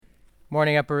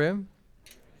Morning, Upper Room.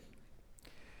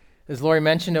 As Lori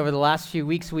mentioned, over the last few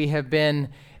weeks, we have been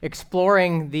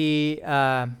exploring the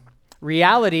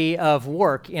reality of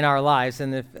work in our lives,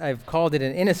 and I've called it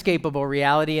an inescapable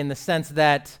reality in the sense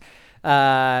that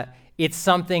it's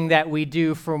something that we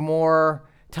do for more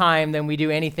time than we do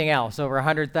anything else. Over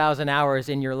 100,000 hours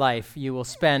in your life you will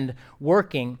spend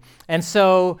working. And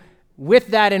so with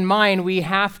that in mind, we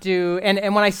have to,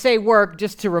 and when I say work,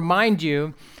 just to remind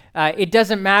you, it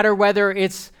doesn't matter whether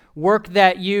it's work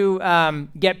that you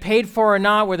get paid for or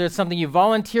not, whether it's something you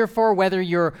volunteer for, whether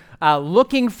you're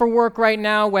looking for work right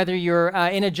now, whether you're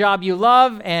in a job you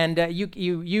love and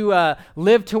you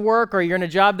live to work, or you're in a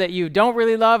job that you don't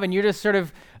really love and you're just sort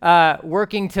of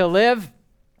working to live.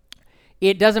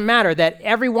 It doesn't matter that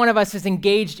every one of us is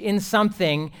engaged in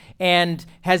something and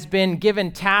has been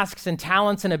given tasks and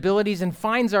talents and abilities and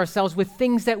finds ourselves with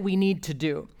things that we need to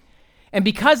do. And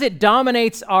because it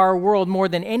dominates our world more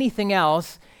than anything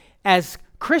else, as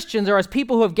Christians or as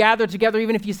people who have gathered together,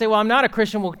 even if you say, well, I'm not a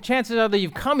Christian, well, chances are that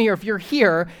you've come here. If you're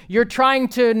here, you're trying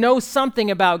to know something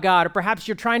about God, or perhaps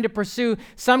you're trying to pursue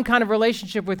some kind of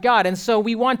relationship with God. And so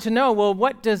we want to know, well,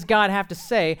 what does God have to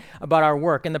say about our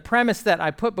work? And the premise that I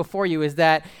put before you is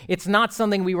that it's not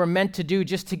something we were meant to do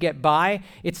just to get by.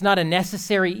 It's not a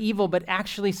necessary evil, but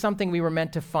actually something we were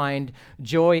meant to find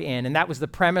joy in. And that was the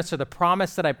premise or the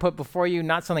promise that I put before you,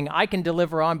 not something I can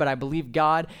deliver on, but I believe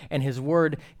God and His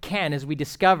Word can, as we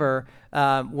discover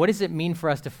what does it mean for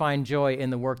us to find joy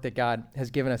in the work that God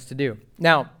has given us to do.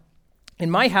 Now,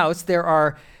 in my house, there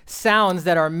are sounds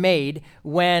that are made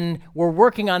when we're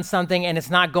working on something and it's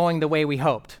not going the way we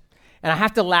hoped. And I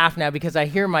have to laugh now because I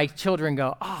hear my children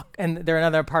go, oh, and they're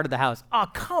another part of the house, oh,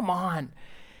 come on.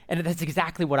 And that's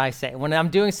exactly what I say. When I'm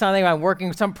doing something, I'm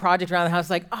working some project around the house,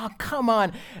 like, oh, come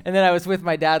on. And then I was with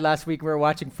my dad last week, we were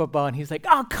watching football, and he's like,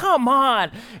 oh, come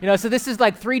on. So this is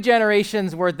like 3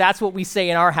 generations where that's what we say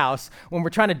in our house when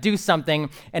we're trying to do something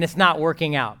and it's not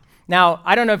working out. Now,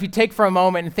 I don't know if you take for a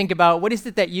moment and think about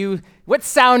what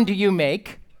sound do you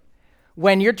make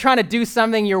when you're trying to do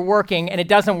something, you're working, and it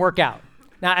doesn't work out?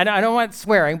 Now, I don't want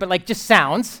swearing, but like just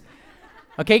sounds.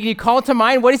 Okay, can you call to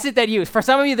mind, what is it that you, for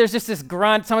some of you, there's just this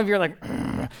grunt, some of you are like,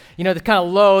 this kind of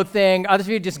low thing, others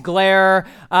of you just glare,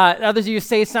 others of you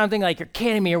say something like, you're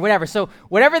kidding me, or whatever. So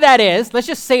whatever that is, let's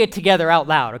just say it together out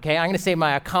loud, okay? I'm going to say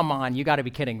come on, you got to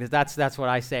be kidding, because that's what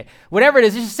I say. Whatever it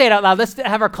is, just say it out loud. Let's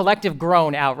have our collective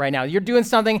groan out right now. You're doing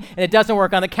something, and it doesn't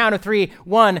work. On the count of 3,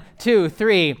 1, 2,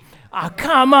 3,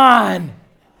 come on.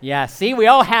 Yeah, see, we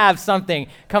all have something. It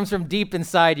comes from deep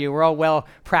inside you. We're all well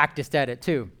practiced at it,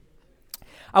 too.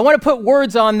 I want to put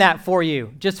words on that for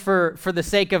you, just for the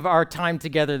sake of our time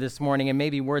together this morning, and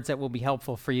maybe words that will be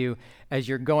helpful for you as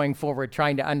you're going forward,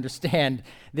 trying to understand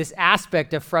this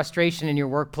aspect of frustration in your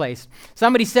workplace.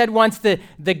 Somebody said once that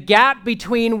the gap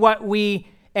between what we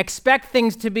expect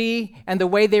things to be and the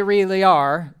way they really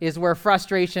are is where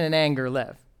frustration and anger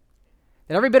live.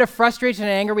 That every bit of frustration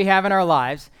and anger we have in our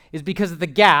lives is because of the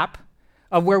gap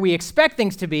of where we expect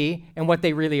things to be and what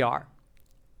they really are.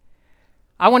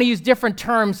 I want to use different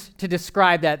terms to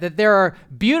describe that there are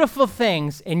beautiful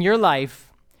things in your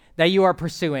life that you are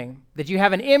pursuing, that you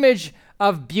have an image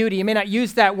of beauty. You may not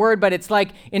use that word, but it's like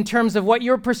in terms of what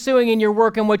you're pursuing in your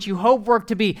work and what you hope work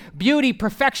to be. Beauty,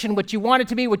 perfection, what you want it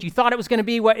to be, what you thought it was going to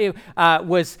be, what it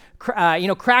was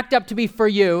cracked up to be for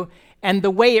you. And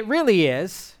the way it really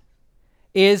is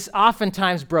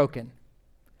oftentimes broken.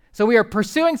 So we are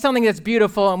pursuing something that's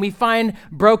beautiful, and we find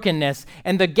brokenness.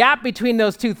 And the gap between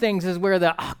those two things is where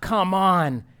the, oh, come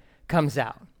on, comes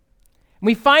out. And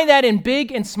we find that in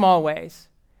big and small ways.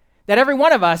 That every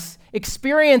one of us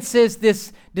experiences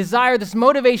this desire, this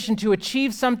motivation to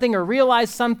achieve something or realize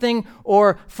something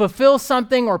or fulfill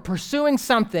something or pursuing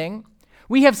something.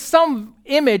 We have some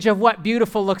image of what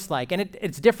beautiful looks like, and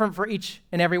it's different for each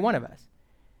and every one of us.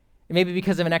 Maybe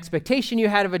because of an expectation you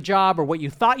had of a job, or what you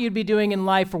thought you'd be doing in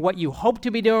life, or what you hope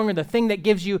to be doing, or the thing that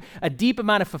gives you a deep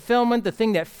amount of fulfillment, the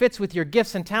thing that fits with your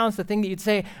gifts and talents, the thing that you'd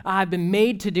say, I've been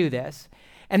made to do this.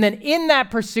 And then in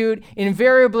that pursuit,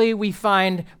 invariably we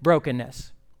find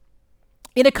brokenness.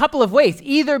 In a couple of ways,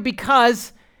 either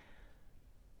because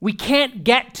we can't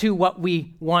get to what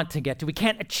we want to get to. We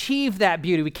can't achieve that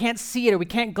beauty. We can't see it, or we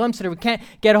can't glimpse it, or we can't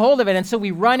get a hold of it. And so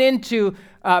we run into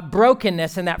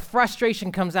brokenness, and that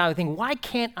frustration comes out. We think, why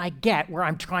can't I get where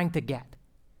I'm trying to get?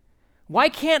 Why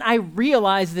can't I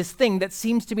realize this thing that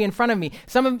seems to be in front of me?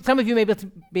 Some of you may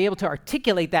be able to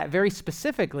articulate that very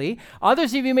specifically.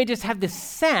 Others of you may just have this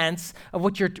sense of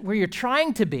where you're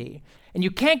trying to be, and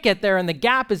you can't get there, and the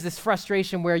gap is this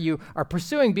frustration where you are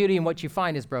pursuing beauty, and what you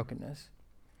find is brokenness.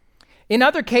 In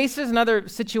other cases, in other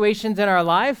situations in our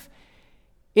life,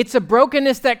 It's a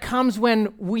brokenness that comes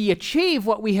when we achieve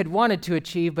what we had wanted to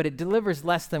achieve, but it delivers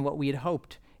less than what we had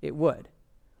hoped it would.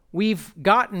 We've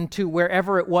gotten to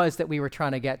wherever it was that we were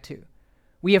trying to get to.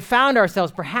 We have found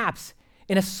ourselves perhaps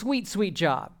in a sweet, sweet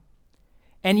job.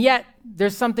 And yet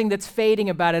there's something that's fading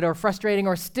about it or frustrating,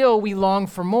 or still we long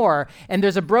for more. And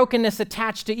there's a brokenness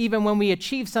attached to even when we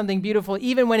achieve something beautiful,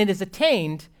 even when it is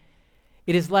attained,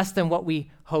 it is less than what we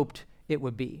hoped it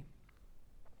would be.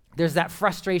 There's that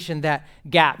frustration, that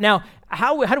gap. Now,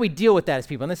 how do we deal with that as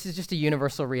people? And this is just a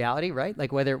universal reality, right?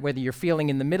 Like whether you're feeling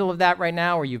in the middle of that right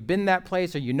now, or you've been that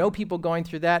place, or you know people going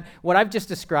through that. What I've just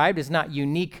described is not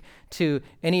unique to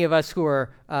any of us who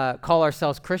are call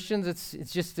ourselves Christians.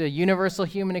 It's just a universal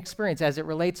human experience as it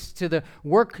relates to the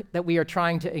work that we are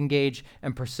trying to engage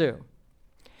and pursue.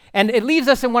 And it leaves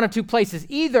us in one of two places.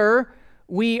 Either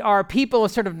we are people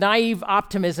of sort of naive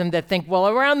optimism that think, well,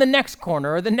 around the next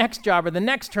corner or the next job or the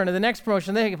next turn or the next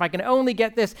promotion, if I can only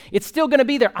get this, it's still going to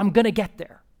be there. I'm going to get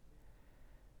there.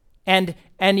 And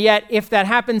yet, if that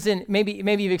happens, in maybe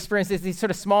you've experienced these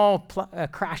sort of small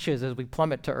crashes as we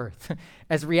plummet to earth,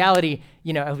 as reality,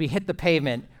 as we hit the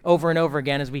pavement over and over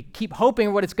again, as we keep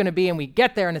hoping what it's going to be, and we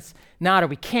get there and it's not, or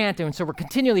we can't, and so we're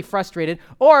continually frustrated.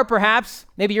 Or perhaps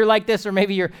maybe you're like this, or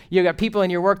maybe you got people in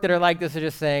your work that are like this, are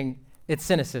just saying, it's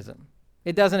cynicism.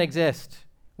 It doesn't exist.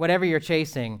 Whatever you're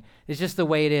chasing is just the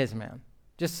way it is, man.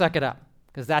 Just suck it up,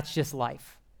 because that's just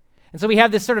life. And so we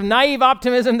have this sort of naive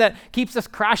optimism that keeps us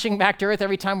crashing back to earth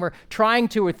every time we're trying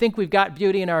to or think we've got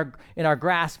beauty in our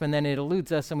grasp, and then it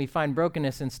eludes us and we find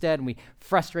brokenness instead, and we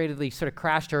frustratedly sort of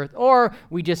crash to earth. Or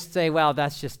we just say, well,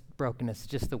 that's just brokenness.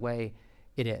 It's just the way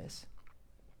it is.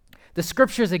 The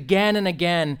scriptures again and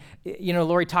again,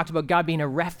 Lori talked about God being a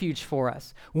refuge for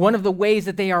us. One of the ways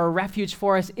that they are a refuge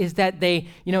for us is that they,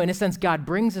 in a sense, God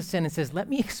brings us in and says, let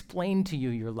me explain to you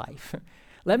your life.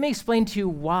 Let me explain to you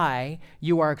why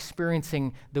you are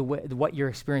experiencing what you're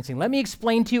experiencing. Let me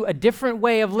explain to you a different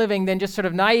way of living than just sort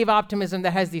of naive optimism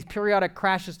that has these periodic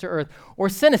crashes to earth, or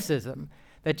cynicism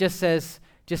that just says,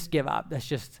 just give up. That's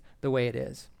just the way it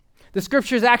is. The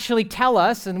scriptures actually tell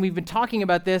us, and we've been talking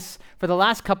about this for the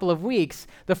last couple of weeks,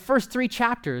 the first 3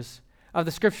 chapters of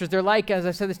the scriptures, they're like, as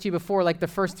I said this to you before, like the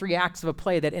first 3 acts of a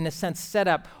play that in a sense set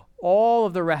up all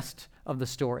of the rest of the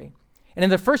story. And in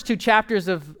the first 2 chapters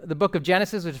of the book of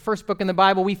Genesis, which is the first book in the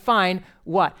Bible, we find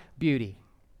what? Beauty,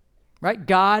 right?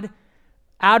 God,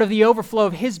 out of the overflow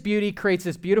of his beauty, creates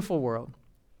this beautiful world,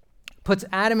 puts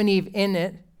Adam and Eve in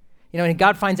it. And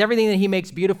God finds everything that he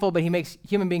makes beautiful, but he makes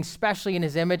human beings specially in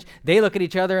his image. They look at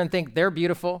each other and think they're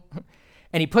beautiful.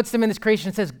 And he puts them in this creation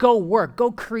and says, go work,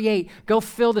 go create, go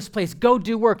fill this place, go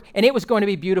do work. And it was going to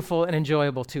be beautiful and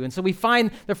enjoyable too. And so we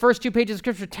find the first 2 pages of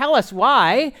scripture tell us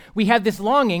why we have this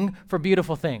longing for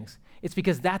beautiful things. It's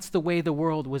because that's the way the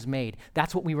world was made.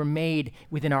 That's what we were made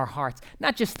within our hearts.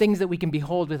 Not just things that we can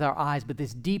behold with our eyes, but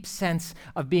this deep sense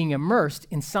of being immersed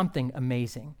in something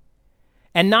amazing.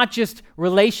 And not just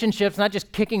relationships, not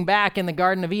just kicking back in the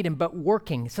Garden of Eden, but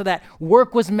working. So that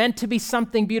work was meant to be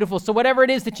something beautiful. So whatever it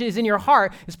is that is in your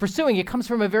heart is pursuing, it comes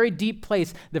from a very deep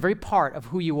place, the very part of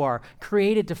who you are,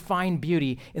 created to find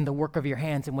beauty in the work of your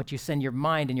hands and what you send your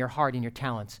mind and your heart and your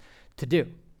talents to do.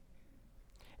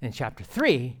 And in chapter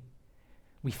 3,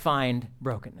 we find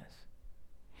brokenness.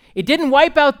 It didn't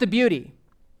wipe out the beauty.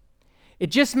 It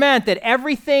just meant that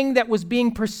everything that was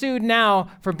being pursued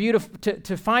now for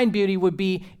to find beauty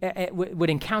would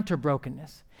encounter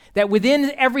brokenness. That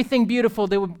within everything beautiful,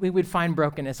 we would find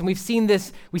brokenness. And we see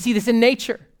this in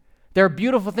nature. There are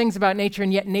beautiful things about nature,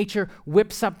 and yet nature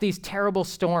whips up these terrible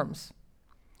storms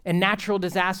and natural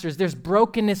disasters. There's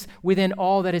brokenness within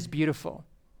all that is beautiful.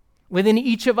 Within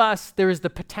each of us, there is the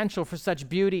potential for such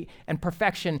beauty and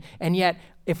perfection, and yet,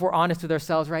 if we're honest with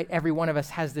ourselves, right, every one of us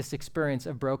has this experience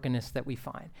of brokenness that we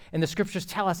find. And the scriptures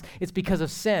tell us it's because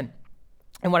of sin.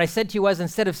 And what I said to you was,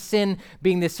 instead of sin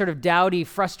being this sort of dowdy,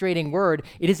 frustrating word,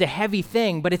 it is a heavy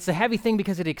thing, but it's a heavy thing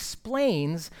because it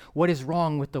explains what is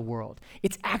wrong with the world.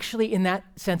 It's actually, in that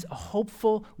sense, a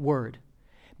hopeful word,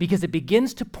 because it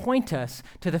begins to point us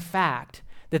to the fact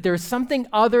that there is something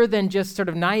other than just sort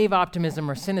of naive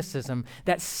optimism or cynicism,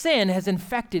 that sin has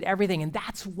infected everything. And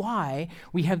that's why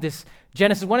we have this,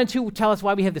 Genesis 1 and 2 tell us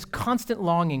why we have this constant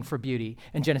longing for beauty,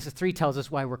 and Genesis 3 tells us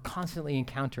why we're constantly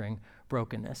encountering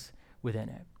brokenness within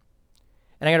it.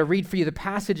 And I got to read for you the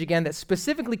passage again that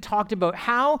specifically talked about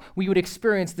how we would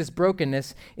experience this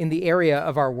brokenness in the area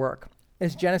of our work.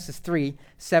 It's Genesis 3,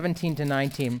 17 to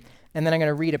 19. And then I'm going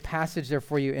to read a passage there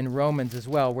for you in Romans as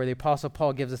well, where the Apostle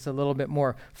Paul gives us a little bit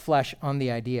more flesh on the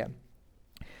idea.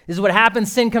 This is what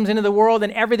happens. Sin comes into the world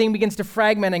and everything begins to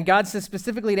fragment. And God says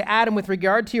specifically to Adam with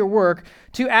regard to your work,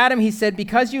 to Adam he said,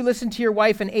 because you listened to your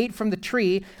wife and ate from the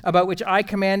tree about which I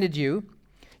commanded you,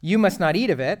 you must not eat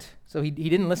of it. So he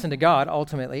didn't listen to God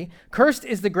ultimately. Cursed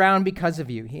is the ground because of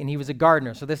you. And he was a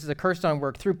gardener. So this is a cursed on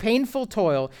work. Through painful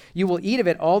toil, you will eat of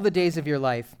it all the days of your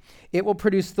life. It will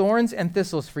produce thorns and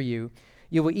thistles for you.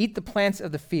 You will eat the plants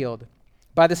of the field.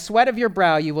 By the sweat of your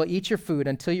brow you will eat your food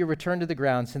until you return to the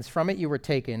ground, since from it you were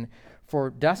taken. For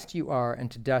dust you are,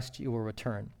 and to dust you will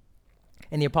return.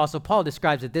 And the Apostle Paul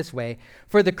describes it this way: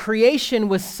 for the creation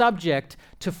was subject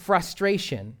to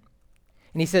frustration.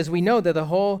 And he says, we know that the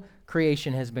whole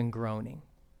creation has been groaning.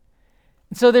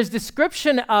 And so there's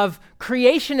description of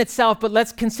creation itself, but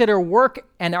let's consider work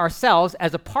and ourselves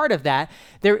as a part of that,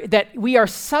 that we are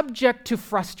subject to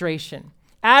frustration.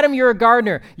 Adam, you're a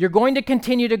gardener. You're going to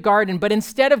continue to garden, but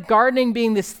instead of gardening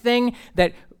being this thing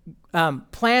that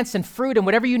plants and fruit and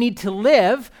whatever you need to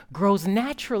live grows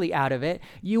naturally out of it,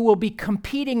 you will be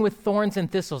competing with thorns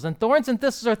and thistles. And thorns and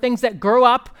thistles are things that grow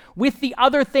up with the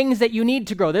other things that you need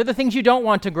to grow. They're the things you don't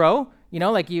want to grow. You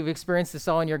know, like you've experienced this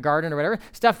all in your garden or whatever.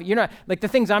 Stuff, you're not, like the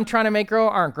things I'm trying to make grow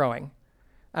aren't growing.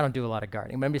 I don't do a lot of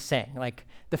gardening, but I'm just saying, like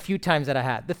the few times that I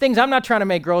had. The things I'm not trying to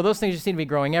make grow, those things just seem to be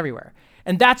growing everywhere.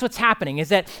 And that's what's happening is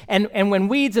that, and when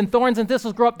weeds and thorns and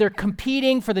thistles grow up, they're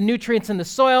competing for the nutrients in the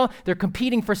soil. They're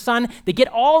competing for sun. They get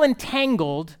all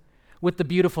entangled with the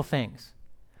beautiful things.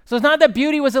 So it's not that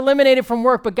beauty was eliminated from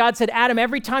work, but God said, Adam,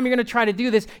 every time you're going to try to do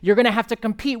this, you're going to have to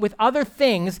compete with other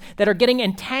things that are getting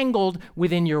entangled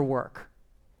within your work.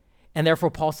 And therefore,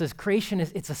 Paul says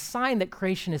it's a sign that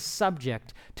creation is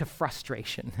subject to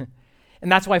frustration.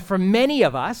 And that's why for many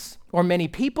of us, or many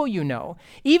people you know,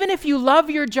 even if you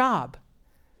love your job,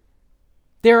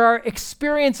 there are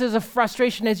experiences of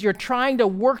frustration as you're trying to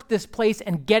work this place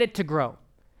and get it to grow.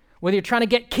 Whether you're trying to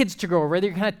get kids to grow, or whether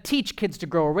you're trying to teach kids to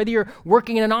grow, or whether you're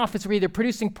working in an office where you're either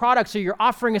producing products, or you're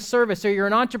offering a service, or you're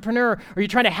an entrepreneur, or you're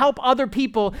trying to help other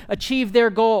people achieve their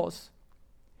goals.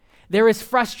 There is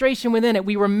frustration within it.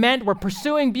 We're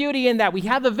pursuing beauty in that. We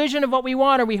have the vision of what we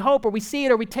want, or we hope, or we see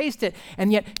it, or we taste it,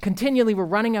 and yet continually we're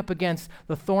running up against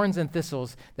the thorns and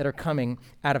thistles that are coming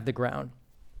out of the ground.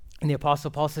 And the Apostle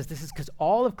Paul says this is because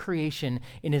all of creation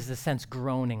is in a sense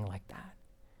groaning like that,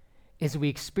 as we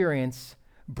experience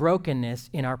brokenness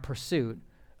in our pursuit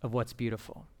of what's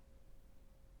beautiful.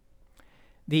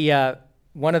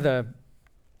 One of the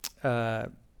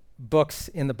books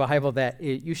in the Bible that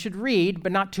you should read,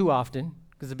 but not too often,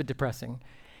 because it's a bit depressing,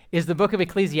 is the book of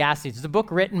Ecclesiastes. It's a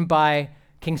book written by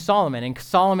King Solomon. And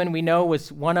Solomon, we know,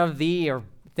 was one of the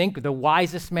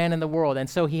wisest man in the world. And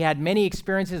so he had many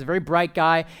experiences, a very bright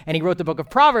guy, and he wrote the book of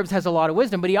Proverbs, has a lot of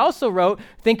wisdom, but he also wrote,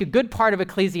 a good part of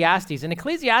Ecclesiastes. And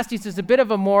Ecclesiastes is a bit of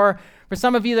a more, for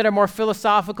some of you that are more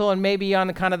philosophical and maybe on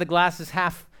the kind of the glasses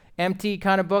half empty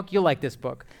kind of book, you'll like this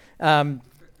book.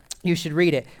 You should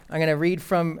read it. I'm going to read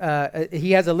from,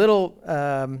 he has a little,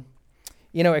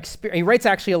 he writes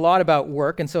actually a lot about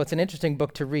work, and so it's an interesting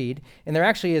book to read. And there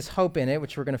actually is hope in it,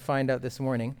 which we're going to find out this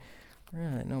morning.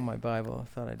 I know my Bible.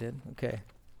 I thought I did. Okay.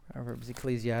 Proverbs,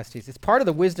 Ecclesiastes. It's part of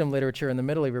the wisdom literature in the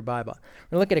middle of your Bible. We're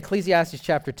going to look at Ecclesiastes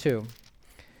chapter 2.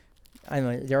 I know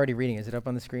you're already reading. Is it up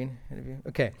on the screen?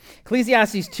 Okay.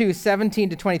 Ecclesiastes 2, 17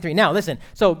 to 23. Now, listen.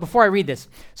 So before I read this.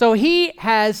 So he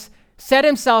has set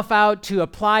himself out to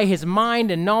apply his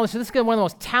mind and knowledge. So this is one of the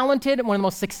most talented and one of the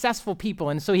most successful people.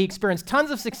 And so he experienced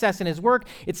tons of success in his work.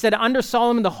 It said under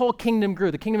Solomon, the whole kingdom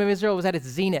grew. The kingdom of Israel was at its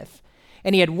zenith.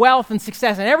 And he had wealth and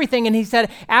success and everything. And he said,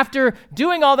 after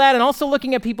doing all that and also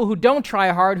looking at people who don't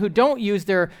try hard, who don't use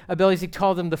their abilities, he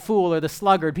called them the fool or the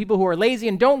sluggard, people who are lazy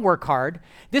and don't work hard.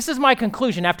 This is my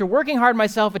conclusion. After working hard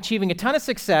myself, achieving a ton of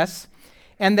success,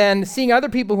 and then seeing other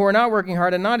people who are not working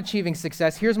hard and not achieving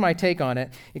success, here's my take on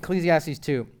it. Ecclesiastes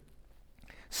 2.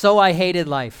 So I hated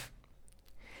life,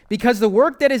 because the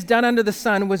work that is done under the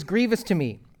sun was grievous to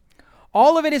me.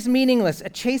 All of it is meaningless, a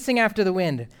chasing after the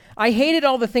wind. I hated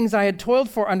all the things I had toiled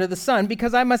for under the sun,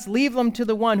 because I must leave them to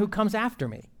the one who comes after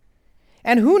me.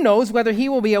 And who knows whether he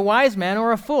will be a wise man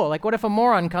or a fool? Like, what if a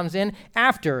moron comes in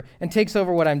after and takes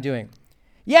over what I'm doing?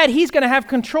 Yet he's going to have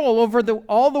control over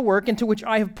all the work into which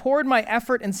I have poured my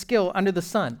effort and skill under the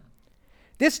sun.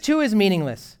 This too is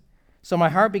meaningless. So my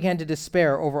heart began to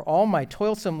despair over all my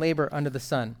toilsome labor under the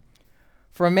sun.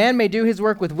 For a man may do his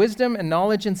work with wisdom and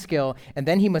knowledge and skill, and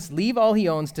then he must leave all he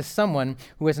owns to someone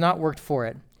who has not worked for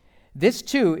it. This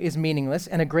too is meaningless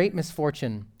and a great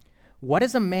misfortune. What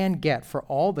does a man get for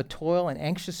all the toil and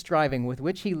anxious striving with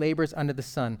which he labors under the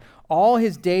sun? All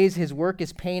his days his work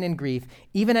is pain and grief.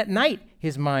 Even at night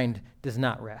his mind does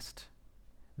not rest.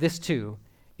 This too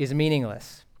is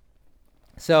meaningless.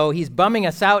 So he's bumming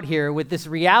us out here with this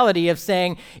reality of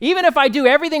saying, even if I do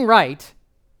everything right,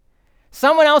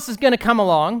 someone else is going to come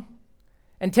along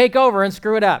and take over and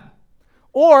screw it up.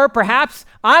 Or perhaps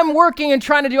I'm working and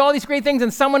trying to do all these great things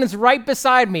and someone is right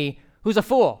beside me who's a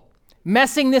fool,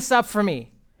 messing this up for me.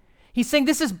 He's saying,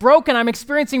 this is broken. I'm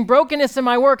experiencing brokenness in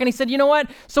my work. And he said, you know what?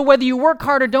 So whether you work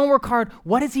hard or don't work hard,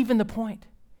 what is even the point?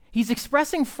 He's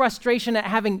expressing frustration at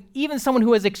having even someone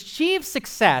who has achieved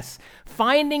success,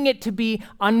 finding it to be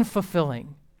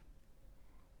unfulfilling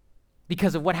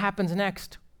because of what happens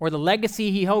next, or the legacy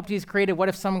he hoped he's created. What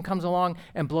if someone comes along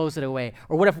and blows it away?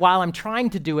 Or what if while I'm trying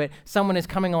to do it, someone is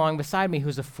coming along beside me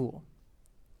who's a fool?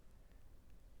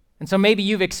 And so maybe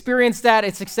you've experienced that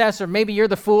at success, or maybe you're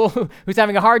the fool who's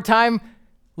having a hard time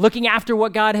looking after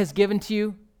what God has given to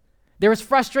you. There is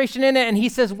frustration in it, and he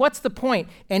says, what's the point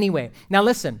anyway? Now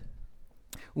listen,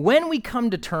 when we come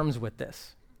to terms with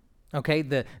this, okay,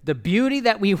 the beauty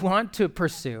that we want to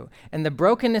pursue and the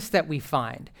brokenness that we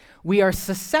find, we are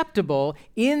susceptible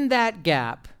in that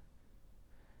gap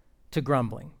to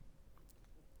grumbling.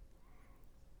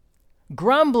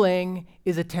 Grumbling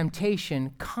is a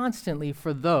temptation constantly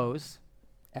for those,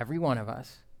 every one of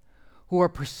us, who are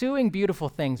pursuing beautiful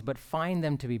things but find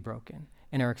them to be broken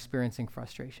and are experiencing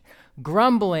frustration.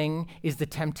 Grumbling is the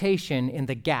temptation in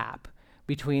the gap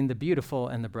between the beautiful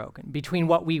and the broken, between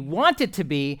what we want it to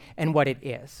be and what it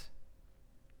is.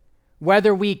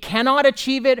 Whether we cannot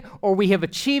achieve it or we have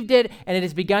achieved it and it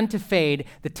has begun to fade,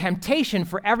 the temptation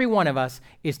for every one of us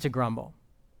is to grumble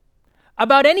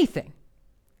about anything.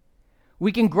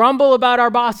 We can grumble about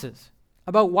our bosses,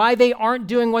 about why they aren't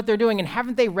doing what they're doing, and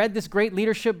haven't they read this great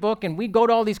leadership book, and we go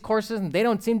to all these courses and they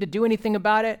don't seem to do anything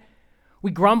about it. We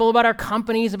grumble about our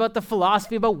companies, about the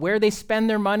philosophy, about where they spend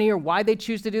their money or why they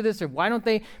choose to do this or why don't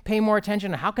they pay more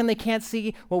attention, how come they can't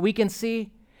see what we can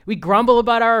see. We grumble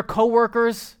about our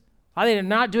coworkers, why they're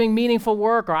not doing meaningful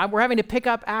work or we're having to pick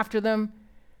up after them.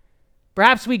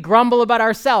 Perhaps we grumble about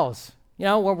ourselves,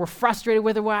 where we're frustrated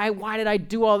with it. Why did I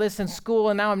do all this in school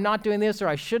and now I'm not doing this, or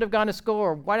I should have gone to school,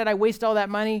 or why did I waste all that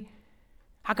money?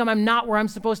 How come I'm not where I'm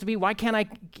supposed to be? Why can't I,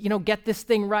 get this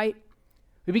thing right?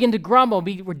 We begin to grumble.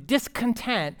 We're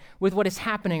discontent with what is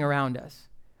happening around us,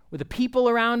 with the people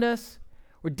around us.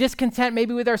 We're discontent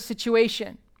maybe with our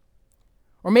situation.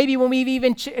 Or maybe when we've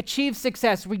even achieved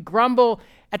success, we grumble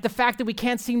at the fact that we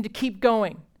can't seem to keep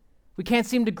going. We can't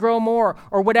seem to grow more,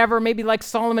 or whatever, maybe like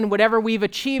Solomon, whatever we've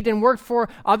achieved and worked for,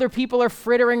 other people are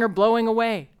frittering or blowing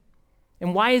away.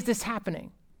 And why is this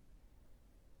happening?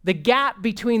 The gap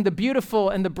between the beautiful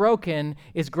and the broken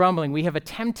is grumbling. We have a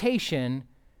temptation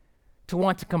to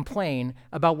want to complain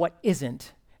about what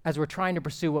isn't as we're trying to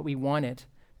pursue what we want it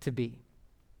to be.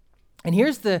 And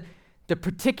here's the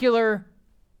particular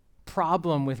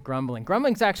problem with grumbling.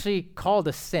 Grumbling is actually called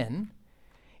a sin.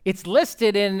 It's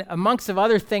listed in amongst of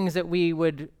other things that we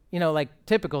would, like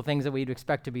typical things that we'd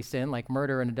expect to be sin, like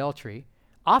murder and adultery.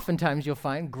 Oftentimes you'll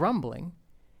find grumbling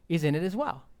is in it as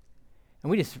well.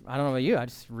 And I don't know about you, I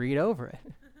just read over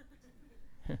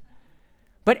it.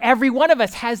 But every one of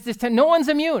us has this no one's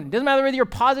immune. Doesn't matter whether you're a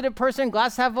positive person,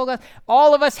 glass half full, glass.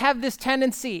 All of us have this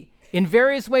tendency in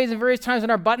various ways and various times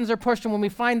when our buttons are pushed, and when we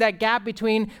find that gap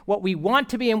between what we want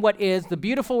to be and what is, the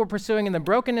beautiful we're pursuing and the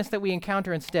brokenness that we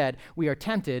encounter instead, we are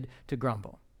tempted to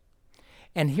grumble.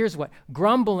 And here's what,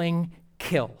 grumbling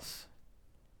kills.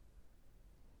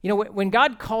 When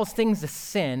God calls things a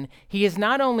sin, he is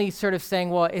not only sort of saying,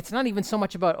 well, it's not even so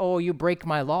much about, oh, you break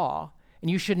my law and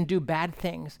you shouldn't do bad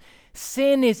things.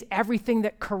 Sin is everything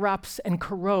that corrupts and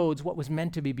corrodes what was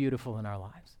meant to be beautiful in our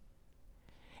lives.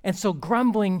 And so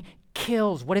grumbling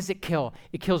kills. What does it kill?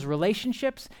 It kills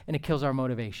relationships and it kills our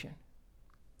motivation.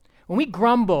 When we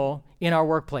grumble in our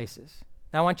workplaces,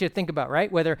 now I want you to think about, right?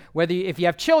 Whether if you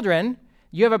have children,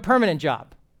 you have a permanent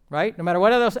job, right? No matter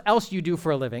what else you do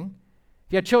for a living,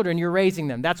 if you have children, you're raising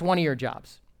them. That's one of your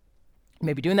jobs. You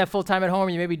may be doing that full-time at home, or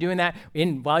you may be doing that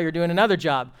while you're doing another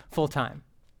job full-time.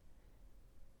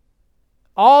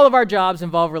 All of our jobs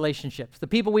involve relationships. The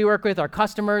people we work with, our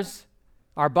customers,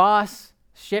 our boss,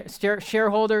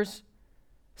 shareholders,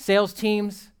 sales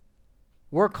teams,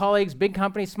 work colleagues, big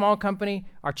company, small company,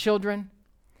 our children.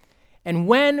 And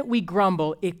when we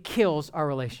grumble, it kills our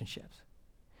relationships.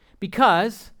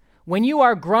 Because when you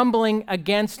are grumbling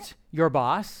against your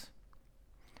boss,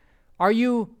 are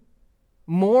you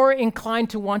more inclined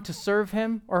to want to serve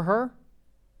him or her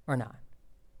or not?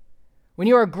 When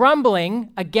you are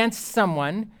grumbling against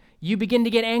someone, you begin to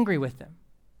get angry with them,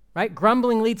 right?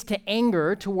 Grumbling leads to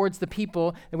anger towards the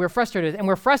people that we're frustrated with. And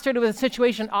we're frustrated with a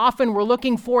situation. Often we're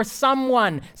looking for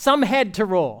some head to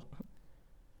roll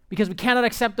because we cannot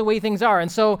accept the way things are.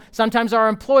 And so sometimes our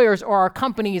employers or our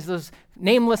companies, those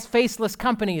nameless, faceless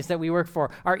companies that we work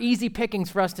for are easy pickings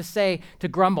for us to say, to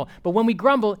grumble. But when we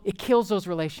grumble, it kills those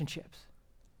relationships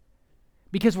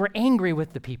because we're angry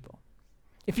with the people.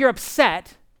 If you're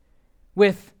upset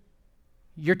with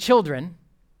your children,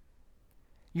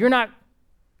 you're not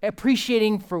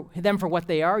appreciating for them for what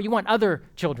they are. You want other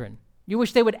children. You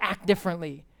wish they would act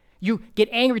differently. You get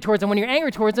angry towards them. When you're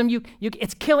angry towards them,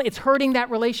 it's hurting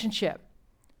that relationship.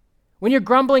 When you're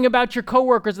grumbling about your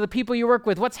coworkers or the people you work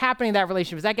with, what's happening in that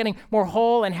relationship? Is that getting more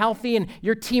whole and healthy and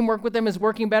your teamwork with them is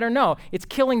working better? No, it's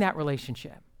killing that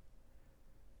relationship.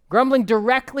 Grumbling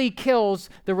directly kills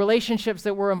the relationships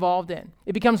that we're involved in.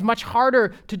 It becomes much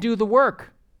harder to do the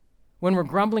work when we're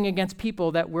grumbling against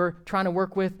people that we're trying to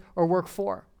work with or work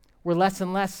for. We're less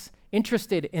and less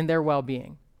interested in their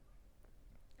well-being.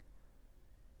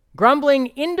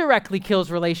 Grumbling indirectly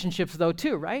kills relationships though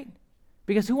too, right?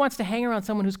 Because who wants to hang around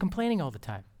someone who's complaining all the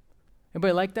time?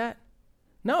 Anybody like that?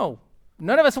 No.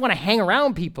 None of us want to hang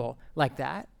around people like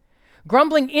that.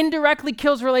 Grumbling indirectly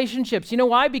kills relationships. You know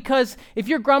why? Because if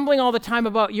you're grumbling all the time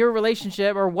about your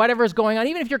relationship or whatever's going on,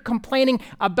 even if you're complaining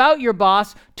about your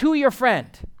boss to your friend,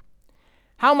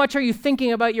 how much are you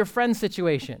thinking about your friend's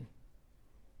situation?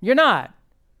 You're not.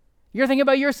 You're thinking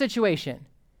about your situation.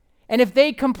 And if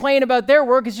they complain about their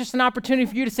work, it's just an opportunity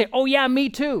for you to say, oh yeah, me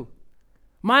too.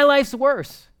 My life's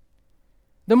worse.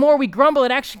 The more we grumble,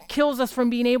 it actually kills us from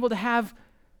being able to have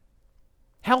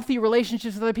healthy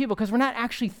relationships with other people because we're not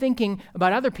actually thinking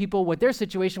about other people, what their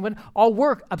situation, what all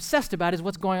we're obsessed about is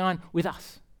what's going on with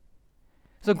us.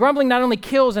 So grumbling not only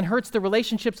kills and hurts the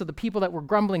relationships of the people that we're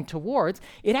grumbling towards,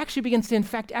 it actually begins to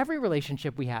infect every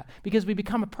relationship we have because we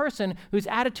become a person whose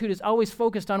attitude is always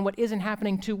focused on what isn't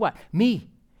happening to what? Me.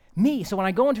 So when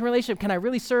I go into a relationship, can I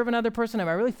really serve another person? Am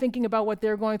I really thinking about what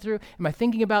they're going through? Am I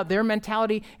thinking about their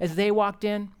mentality as they walked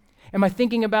in? Am I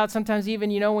thinking about sometimes even,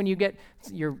 when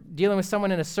you're dealing with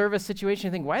someone in a service situation,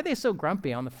 you think, why are they so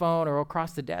grumpy on the phone or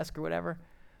across the desk or whatever?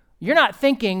 You're not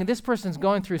thinking this person's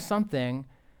going through something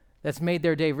that's made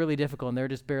their day really difficult and they're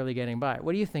just barely getting by.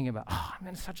 What are you thinking about? Oh, I'm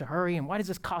in such a hurry and why does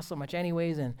this cost so much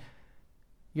anyways? And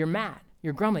you're mad,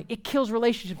 you're grumbling. It kills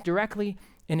relationships directly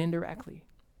and indirectly.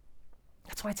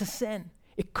 That's why it's a sin.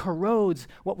 It corrodes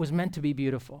what was meant to be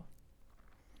beautiful.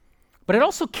 But it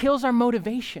also kills our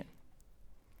motivation.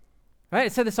 Right? I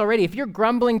said this already. If you're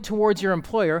grumbling towards your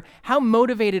employer, how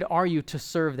motivated are you to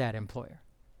serve that employer?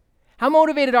 How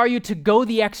motivated are you to go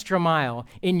the extra mile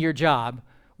in your job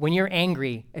when you're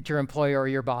angry at your employer or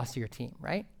your boss or your team,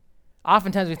 right?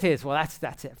 Oftentimes we say this, well,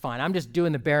 that's it, fine. I'm just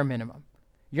doing the bare minimum.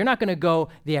 You're not going to go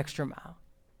the extra mile.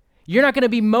 You're not going to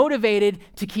be motivated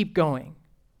to keep going.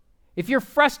 If you're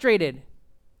frustrated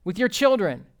with your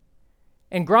children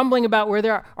and grumbling about where they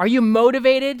are you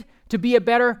motivated to be a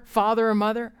better father or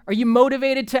mother? Are you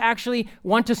motivated to actually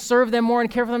want to serve them more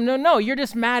and care for them? No, you're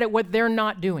just mad at what they're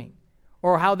not doing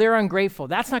or how they're ungrateful.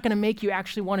 That's not going to make you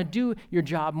actually want to do your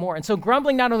job more. And so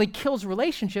grumbling not only kills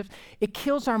relationships, it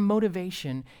kills our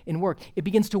motivation in work. It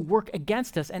begins to work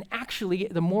against us. And actually,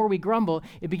 the more we grumble,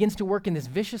 it begins to work in this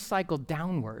vicious cycle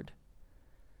downward,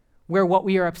 where what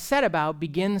we are upset about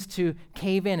begins to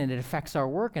cave in and it affects our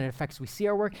work and we see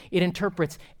our work. It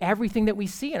interprets everything that we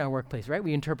see in our workplace, right?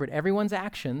 We interpret everyone's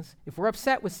actions. If we're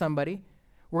upset with somebody,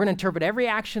 we're going to interpret every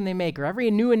action they make or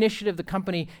every new initiative the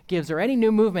company gives or any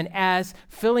new movement as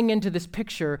filling into this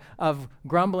picture of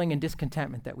grumbling and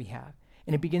discontentment that we have.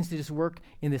 And it begins to just work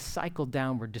in this cycle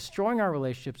downward, destroying our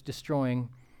relationships, destroying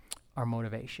our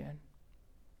motivation.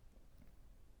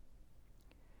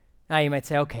 Now you might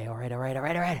say, okay, all right.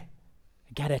 I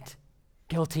get it.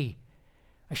 Guilty.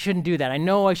 I shouldn't do that. I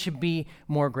know I should be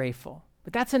more grateful.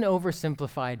 But that's an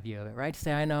oversimplified view of it, right? To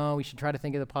say, I know, we should try to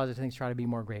think of the positive things, try to be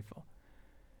more grateful.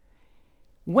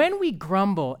 When we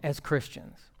grumble as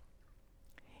Christians,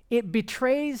 it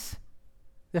betrays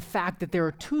the fact that there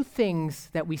are two things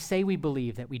that we say we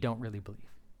believe that we don't really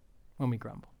believe when we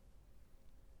grumble.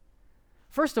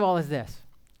 First of all is this.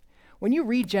 When you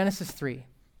read Genesis 3,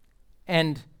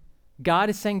 and God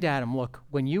is saying to Adam, look,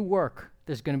 when you work,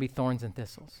 there's going to be thorns and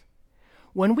thistles.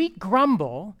 When we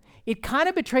grumble, it kind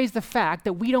of betrays the fact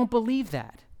that we don't believe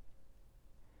that.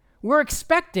 We're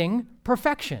expecting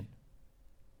perfection.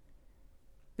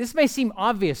 This may seem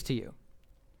obvious to you,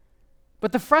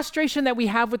 but the frustration that we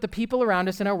have with the people around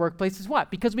us in our workplace is what?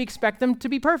 Because we expect them to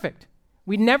be perfect.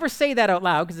 We never say that out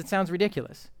loud because it sounds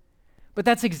ridiculous, but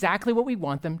that's exactly what we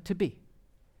want them to be.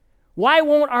 Why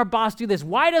won't our boss do this?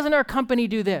 Why doesn't our company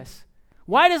do this?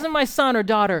 Why doesn't my son or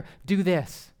daughter do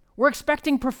this? We're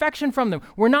expecting perfection from them.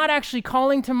 We're not actually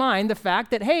calling to mind the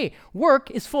fact that, hey, work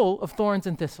is full of thorns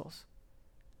and thistles.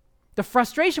 The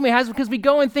frustration we have is because we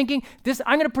go in thinking,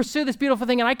 I'm going to pursue this beautiful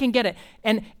thing and I can get it.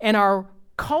 And our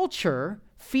culture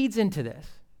feeds into this.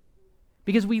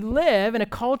 Because we live in a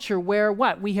culture where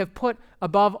what? We have put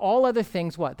above all other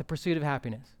things what? The pursuit of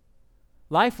happiness.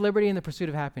 Life, liberty, and the pursuit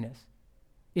of happiness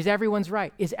is everyone's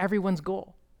right, is everyone's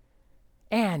goal.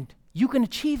 And you can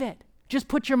achieve it. Just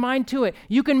put your mind to it.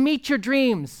 You can meet your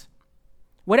dreams.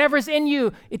 Whatever's in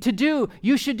you to do,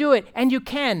 you should do it, and you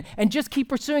can. And just keep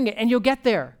pursuing it, and you'll get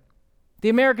there. The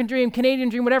American dream, Canadian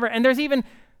dream, whatever. And there's even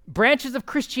branches of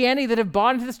Christianity that have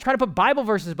bought into this, try to put Bible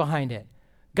verses behind it.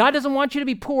 God doesn't want you to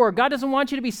be poor. God doesn't want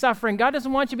you to be suffering. God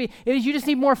doesn't want you to be, you just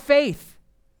need more faith.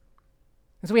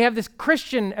 And so we have this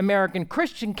Christian American,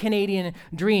 Christian Canadian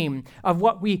dream of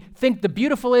what we think the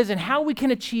beautiful is and how we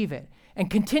can achieve it. And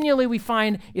continually we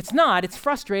find it's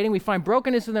frustrating. We find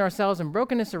brokenness within ourselves and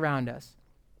brokenness around us.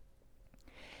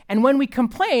 And when we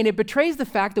complain, it betrays the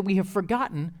fact that we have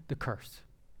forgotten the curse.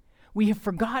 We have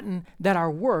forgotten that our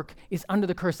work is under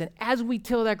the curse. And as we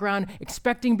till that ground,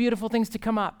 expecting beautiful things to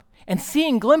come up and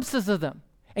seeing glimpses of them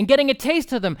and getting a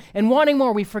taste of them and wanting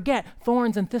more, we forget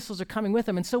thorns and thistles are coming with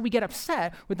them. And so we get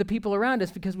upset with the people around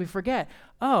us because we forget,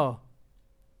 oh,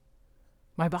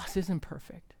 my boss isn't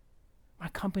perfect. My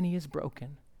company is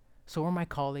broken. So are my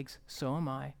colleagues. So am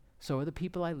I. So are the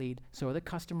people I lead. So are the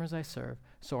customers I serve.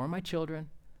 So are my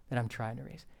children that I'm trying to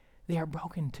raise. They are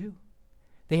broken too.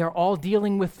 They are all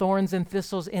dealing with thorns and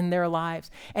thistles in their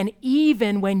lives. And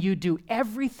even when you do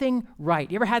everything right,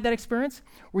 you ever had that experience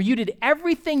where you did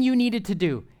everything you needed to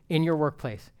do in your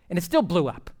workplace and it still blew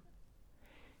up?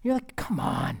 You're like, come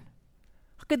on,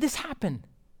 how could this happen?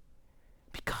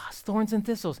 Because thorns and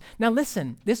thistles. Now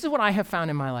listen, this is what I have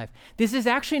found in my life. This is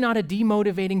actually not a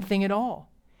demotivating thing at all.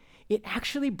 It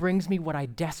actually brings me what I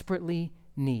desperately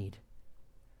need.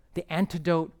 The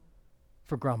antidote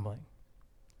for grumbling,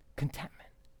 contentment.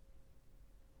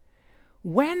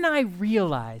 When I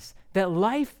realize that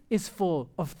life is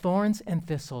full of thorns and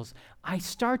thistles, I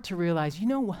start to realize, you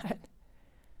know what?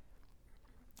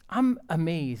 I'm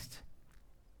amazed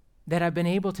that I've been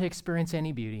able to experience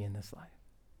any beauty in this life.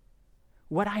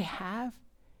 What I have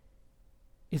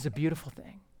is a beautiful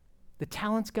thing. The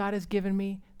talents God has given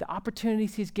me, the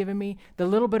opportunities he's given me, the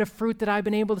little bit of fruit that I've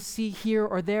been able to see here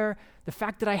or there, the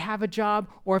fact that I have a job,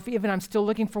 or if even I'm still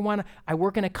looking for one, I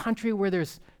work in a country where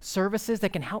there's services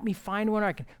that can help me find one, or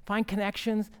I can find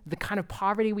connections. The kind of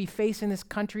poverty we face in this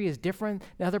country is different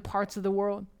than other parts of the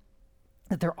world.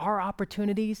 That there are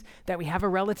opportunities, that we have a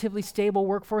relatively stable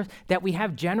workforce, that we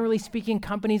have, generally speaking,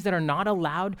 companies that are not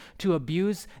allowed to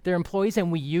abuse their employees,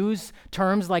 and we use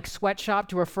terms like sweatshop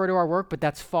to refer to our work, but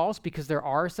that's false because there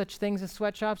are such things as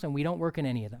sweatshops, and we don't work in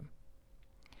any of them.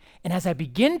 And as I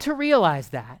begin to realize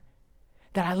that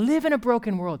I live in a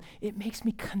broken world, it makes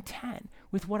me content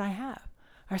with what I have.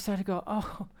 I start to go,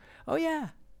 oh yeah.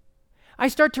 I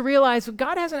start to realize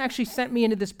God hasn't actually sent me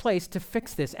into this place to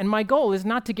fix this. And my goal is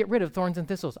not to get rid of thorns and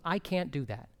thistles. I can't do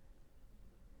that.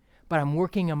 But I'm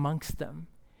working amongst them.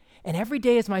 And every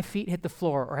day as my feet hit the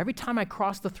floor, or every time I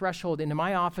cross the threshold into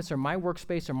my office or my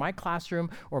workspace or my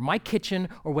classroom or my kitchen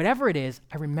or whatever it is,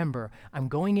 I remember I'm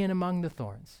going in among the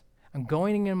thorns. I'm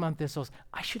going in among thistles.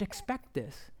 I should expect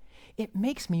this. It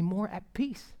makes me more at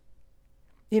peace.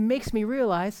 It makes me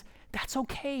realize that's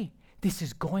okay. This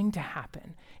is going to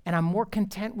happen. And I'm more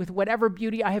content with whatever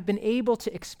beauty I have been able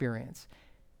to experience.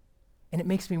 And it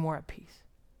makes me more at peace.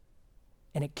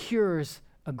 And it cures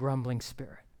a grumbling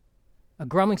spirit. A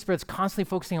grumbling spirit is constantly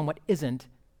focusing on what isn't.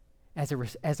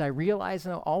 As I realize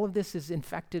that all of this is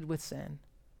infected with sin,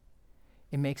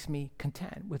 it makes me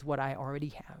content with what I already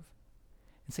have.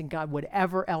 And saying, God,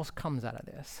 whatever else comes out of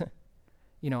this,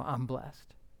 I'm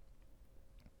blessed.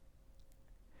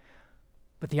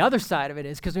 But the other side of it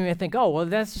is, because we may think, oh, well,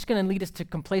 that's just going to lead us to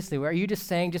complacency. Are you just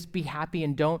saying just be happy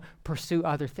and don't pursue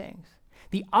other things?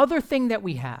 The other thing that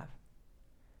we have,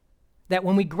 that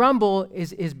when we grumble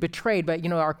is betrayed by,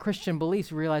 our Christian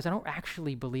beliefs, we realize I don't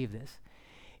actually believe this,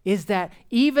 is that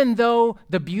even though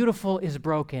the beautiful is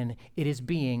broken, it is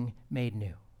being made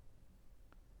new.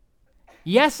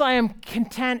 Yes, I am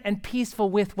content and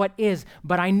peaceful with what is,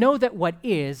 but I know that what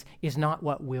is not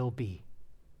what will be.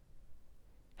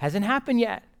 Hasn't happened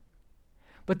yet.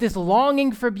 But this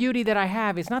longing for beauty that I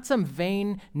have is not some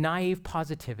vain, naive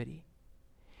positivity.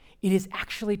 It is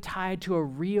actually tied to a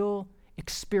real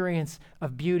experience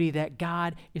of beauty that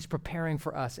God is preparing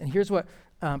for us. And here's what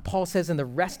Paul says in the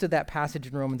rest of that passage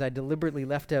in Romans. I deliberately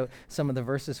left out some of the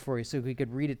verses for you so we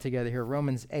could read it together here.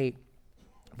 Romans 8,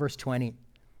 verse 20.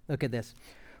 Look at this.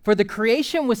 For the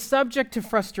creation was subject to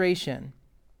frustration,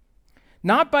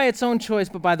 not by its own choice,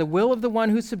 but by the will of the one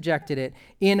who subjected it,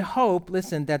 in hope,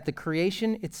 listen, that the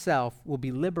creation itself will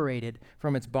be liberated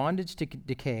from its bondage to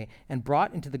decay and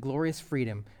brought into the glorious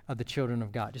freedom of the children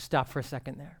of God. Just stop for a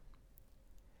second there.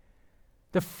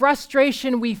 The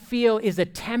frustration we feel is a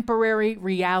temporary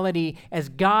reality as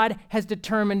God has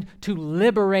determined to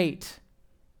liberate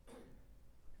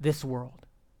this world.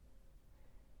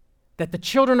 That the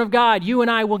children of God, you and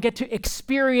I, will get to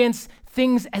experience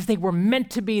things as they were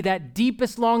meant to be. That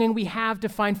deepest longing we have to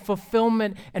find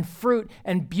fulfillment and fruit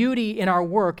and beauty in our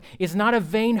work is not a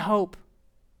vain hope.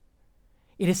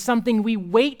 It is something we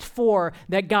wait for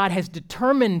that God has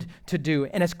determined to do.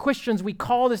 And as Christians, we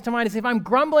call this to mind as if I'm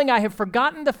grumbling, I have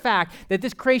forgotten the fact that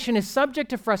this creation is subject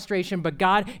to frustration, but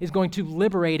God is going to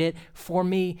liberate it for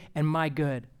me and my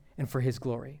good and for his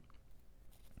glory.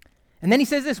 And then he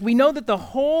says this, we know that the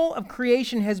whole of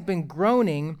creation has been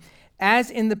groaning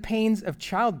as in the pains of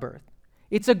childbirth.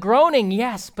 It's a groaning,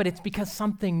 yes, but it's because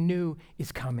something new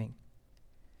is coming.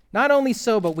 Not only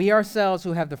so, but we ourselves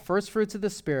who have the first fruits of the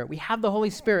Spirit, we have the Holy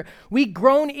Spirit, we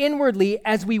groan inwardly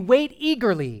as we wait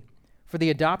eagerly for the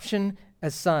adoption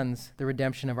as sons, the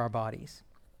redemption of our bodies.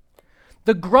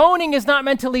 The groaning is not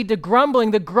meant to lead to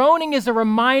grumbling. The groaning is a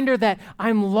reminder that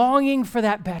I'm longing for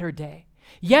that better day.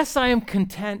 Yes, I am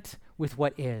content with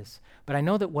what is, but I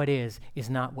know that what is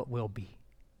not what will be.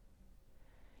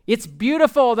 It's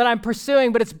beautiful that I'm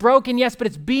pursuing, but it's broken, yes, but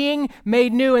it's being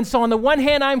made new. And so on the one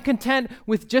hand, I'm content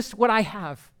with just what I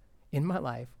have in my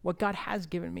life, what God has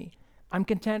given me. I'm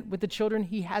content with the children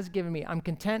he has given me. I'm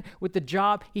content with the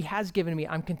job he has given me.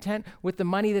 I'm content with the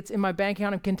money that's in my bank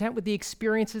account. I'm content with the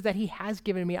experiences that he has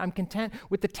given me. I'm content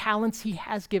with the talents he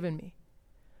has given me.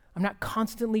 I'm not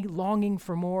constantly longing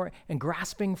for more and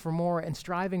grasping for more and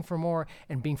striving for more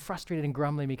and being frustrated and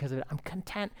grumbling because of it. I'm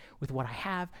content with what I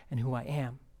have and who I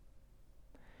am.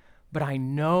 But I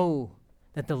know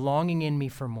that the longing in me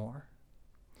for more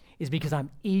is because I'm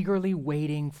eagerly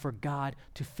waiting for God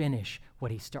to finish what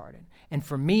he started. And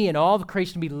for me and all of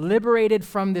creation to be liberated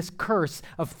from this curse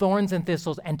of thorns and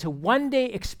thistles and to one day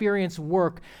experience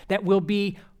work that will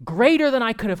be greater than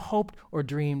I could have hoped or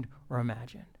dreamed or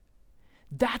imagined.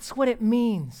 That's what it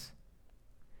means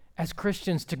as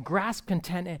Christians to grasp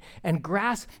contentment and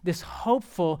grasp this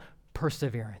hopeful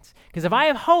perseverance. Because if I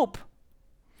have hope,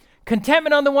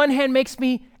 contentment on the one hand makes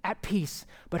me at peace,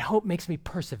 but hope makes me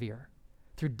persevere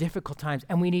through difficult times,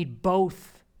 and we need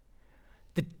both.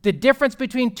 The difference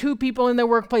between two people in their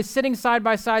workplace sitting side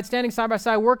by side, standing side by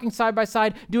side, working side by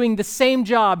side, doing the same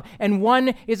job, and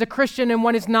one is a Christian and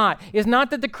one is not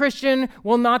that the Christian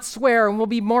will not swear and will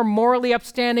be more morally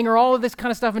upstanding or all of this kind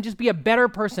of stuff and just be a better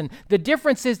person. The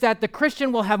difference is that the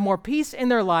Christian will have more peace in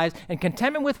their lives and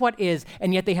contentment with what is,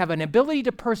 and yet they have an ability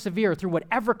to persevere through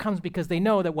whatever comes because they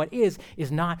know that what is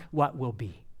not what will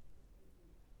be.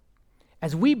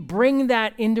 As we bring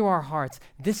that into our hearts,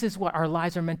 this is what our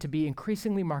lives are meant to be,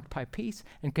 increasingly marked by peace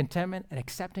and contentment and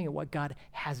accepting of what God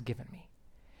has given me.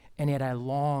 And yet I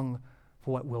long for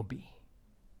what will be.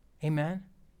 Amen?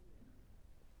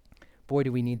 Boy,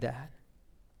 do we need that.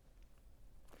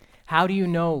 How do you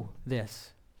know this?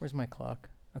 Where's my clock?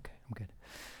 Okay, I'm good.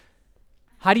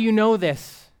 How do you know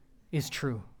this is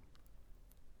true?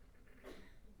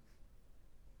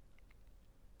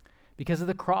 Because of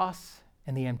the cross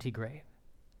and the empty grave.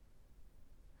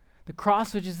 The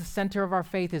cross, which is the center of our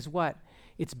faith, is what?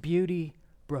 It's beauty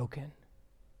broken.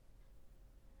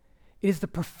 It is the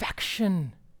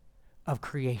perfection of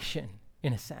creation,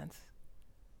 in a sense.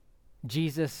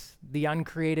 Jesus, the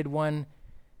uncreated one,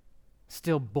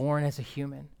 still born as a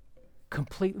human,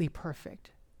 completely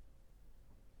perfect,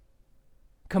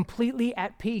 completely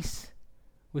at peace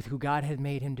with who God had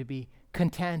made him to be,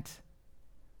 content,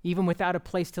 even without a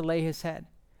place to lay his head,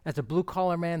 as a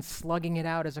blue-collar man slugging it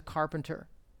out as a carpenter.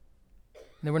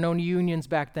 There were no unions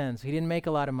back then, so he didn't make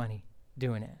a lot of money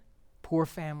doing it. Poor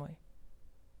family.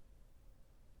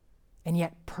 And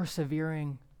yet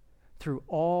persevering through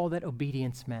all that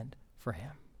obedience meant for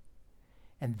him.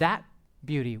 And that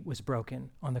beauty was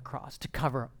broken on the cross to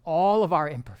cover all of our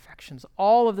imperfections,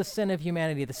 all of the sin of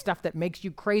humanity, the stuff that makes you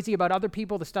crazy about other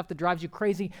people, the stuff that drives you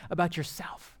crazy about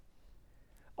yourself.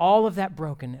 All of that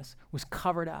brokenness was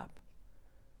covered up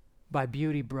by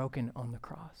beauty broken on the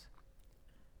cross.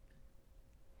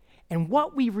 And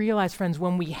what we realize, friends,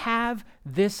 when we have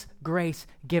this grace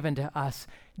given to us,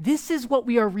 this is what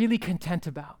we are really content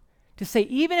about. To say,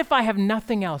 even if I have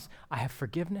nothing else, I have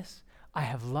forgiveness, I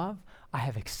have love, I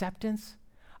have acceptance,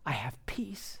 I have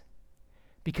peace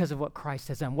because of what Christ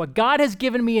has done. What God has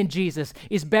given me in Jesus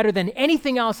is better than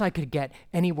anything else I could get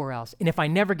anywhere else. And if I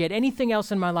never get anything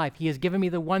else in my life, he has given me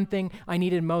the one thing I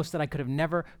needed most that I could have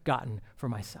never gotten for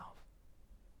myself.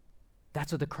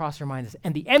 That's what the cross reminds us.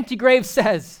 And the empty grave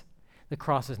says the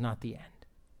cross is not the end.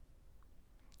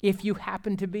 If you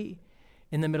happen to be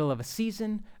in the middle of a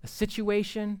season, a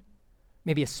situation,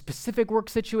 maybe a specific work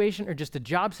situation or just a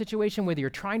job situation, whether you're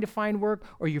trying to find work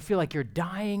or you feel like you're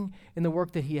dying in the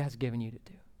work that he has given you to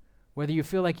do, whether you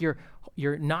feel like you're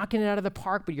knocking it out of the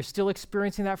park but you're still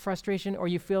experiencing that frustration, or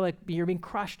you feel like you're being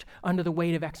crushed under the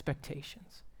weight of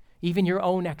expectations, even your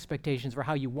own expectations for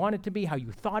how you want it to be, how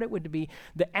you thought it would be,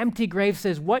 the empty grave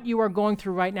says what you are going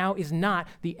through right now is not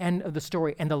the end of the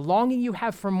story. And the longing you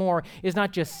have for more is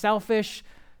not just selfish,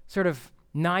 sort of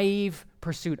naive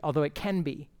pursuit, although it can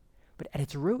be. But at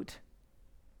its root,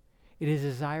 it is a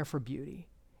desire for beauty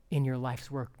in your life's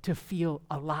work, to feel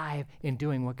alive in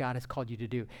doing what God has called you to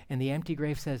do. And the empty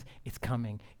grave says it's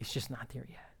coming. It's just not there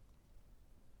yet.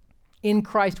 In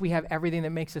Christ, we have everything that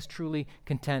makes us truly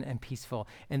content and peaceful.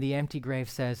 And the empty grave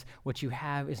says what you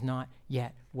have is not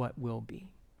yet what will be.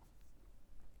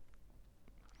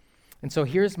 And so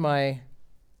here's my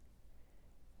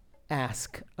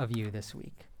ask of you this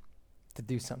week to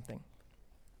do something.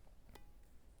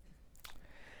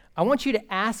 I want you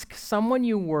to ask someone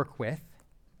you work with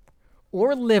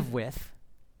or live with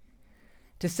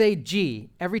to say "gee"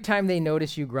 every time they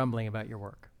notice you grumbling about your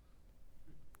work.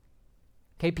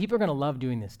 Okay, people are going to love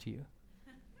doing this to you.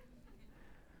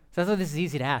 So that's why this is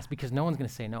easy to ask, because no one's going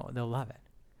to say no. They'll love it.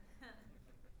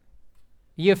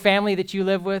 You have family that you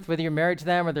live with, whether you're married to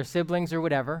them or their siblings or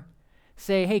whatever,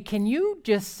 say, hey, can you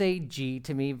just say "gee"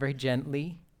 to me very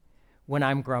gently when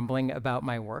I'm grumbling about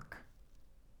my work?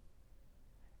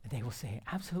 And they will say,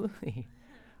 absolutely,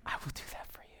 I will do that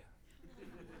for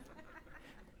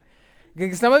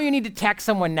you. Some of you need to text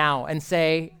someone now and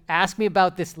say, ask me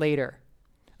about this later.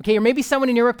 Okay, or maybe someone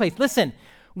in your workplace. Listen,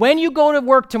 when you go to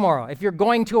work tomorrow, if you're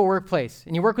going to a workplace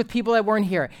and you work with people that weren't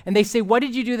here, and they say, what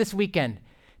did you do this weekend?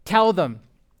 Tell them,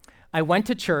 I went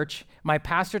to church, my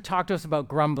pastor talked to us about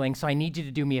grumbling, so I need you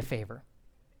to do me a favor.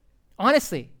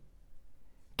 Honestly,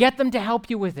 get them to help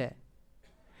you with it.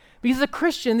 Because as a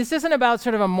Christian, this isn't about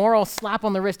sort of a moral slap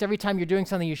on the wrist every time you're doing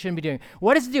something you shouldn't be doing.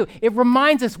 What does it do? It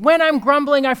reminds us, when I'm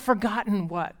grumbling, I've forgotten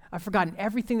what? I've forgotten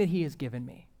everything that he has given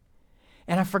me.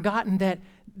 And I've forgotten that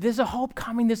there's a hope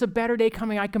coming, there's a better day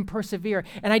coming, I can persevere.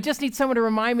 And I just need someone to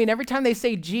remind me, and every time they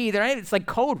say "gee," it's like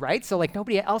code, right? So like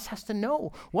nobody else has to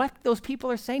know what those people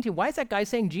are saying to you. Why is that guy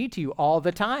saying "gee" to you all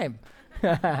the time?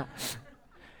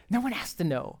 No one has to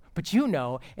know, but you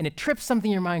know, and it trips something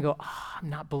in your mind and go, I'm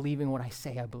not believing what I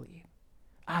say I believe.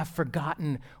 I've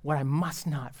forgotten what I must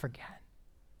not forget.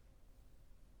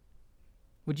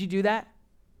 Would you do that?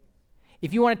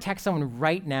 If you want to text someone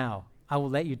right now, I will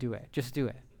let you do it. Just do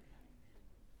it.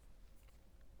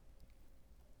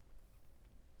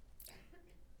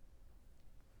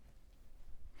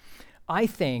 I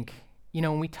think,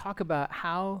 when we talk about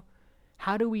how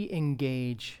do we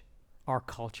engage our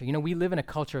culture? We live in a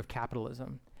culture of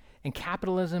capitalism, and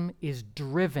capitalism is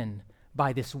driven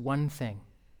by this one thing.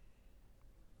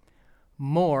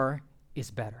 More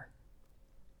is better.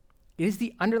 It is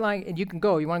the underlying, and you want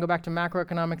to go back to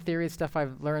macroeconomic theory, stuff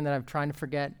I've learned that I'm trying to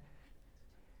forget.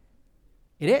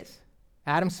 It is.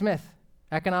 Adam Smith,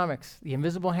 economics, the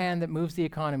invisible hand that moves the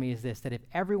economy is this, that if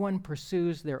everyone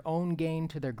pursues their own gain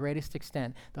to their greatest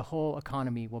extent, the whole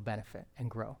economy will benefit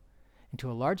and grow. And to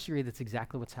a large degree, that's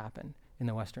exactly what's happened in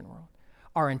the Western world.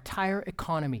 Our entire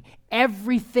economy,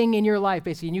 everything in your life,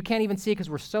 basically, and you can't even see it because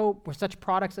we're such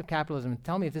products of capitalism.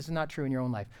 Tell me if this is not true in your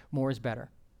own life. More is better.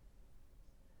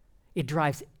 It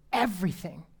drives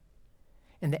everything.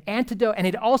 And the antidote, and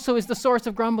it also is the source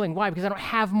of grumbling. Why? Because I don't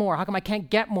have more. How come I can't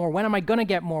get more? When am I going to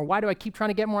get more? Why do I keep trying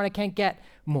to get more and I can't get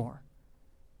more?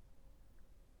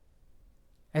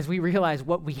 As we realize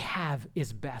what we have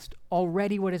is best,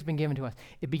 already what has been given to us,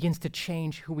 it begins to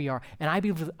change who we are. And I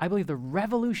believe the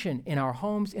revolution in our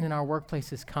homes and in our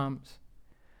workplaces comes.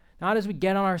 Not as we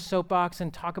get on our soapbox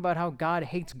and talk about how God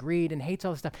hates greed and hates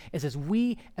all this stuff. It's as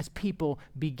we as people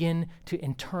begin to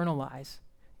internalize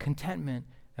contentment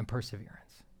and perseverance.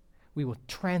 We will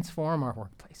transform our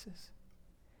workplaces.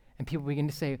 And people begin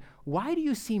to say, why do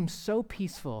you seem so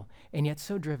peaceful and yet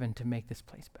so driven to make this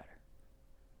place better?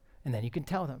 And then you can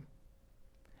tell them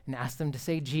and ask them to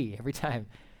say "gee" every time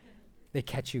they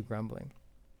catch you grumbling.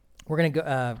 We're going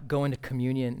to go into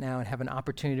communion now and have an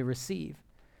opportunity to receive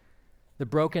the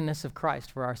brokenness of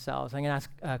Christ for ourselves. I'm going to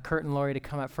ask Kurt and Lori to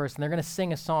come up first, and they're going to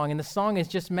sing a song. And the song is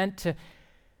just meant to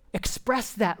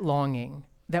express that longing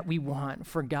that we want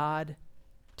for God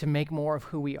to make more of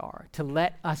who we are, to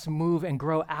let us move and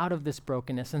grow out of this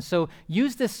brokenness. And so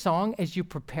use this song as you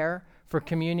prepare for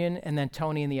communion, and then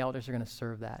Tony and the elders are going to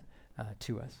serve that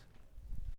to us.